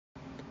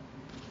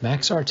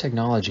Maxar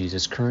Technologies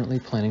is currently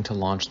planning to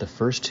launch the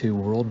first two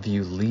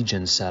WorldView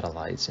Legion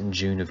satellites in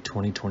June of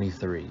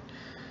 2023.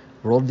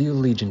 WorldView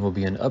Legion will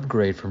be an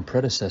upgrade from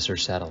predecessor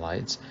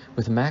satellites,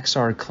 with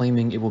Maxar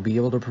claiming it will be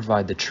able to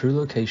provide the true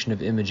location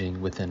of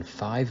imaging within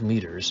 5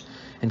 meters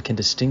and can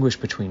distinguish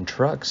between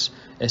trucks,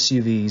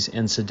 SUVs,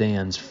 and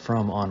sedans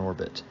from on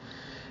orbit.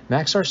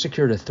 Maxar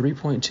secured a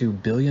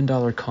 $3.2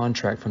 billion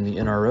contract from the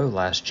NRO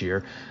last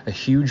year, a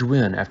huge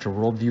win after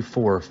WorldView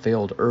 4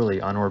 failed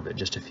early on orbit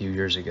just a few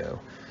years ago.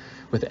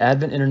 With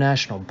Advent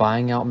International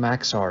buying out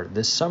Maxar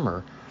this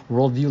summer,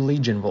 WorldView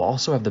Legion will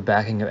also have the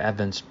backing of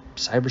Advent's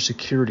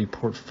cybersecurity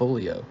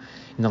portfolio.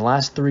 In the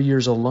last 3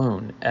 years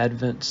alone,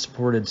 Advent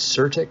supported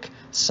Certic,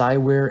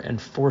 Cyware, and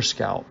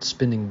Forescout,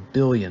 spending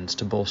billions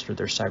to bolster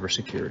their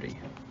cybersecurity.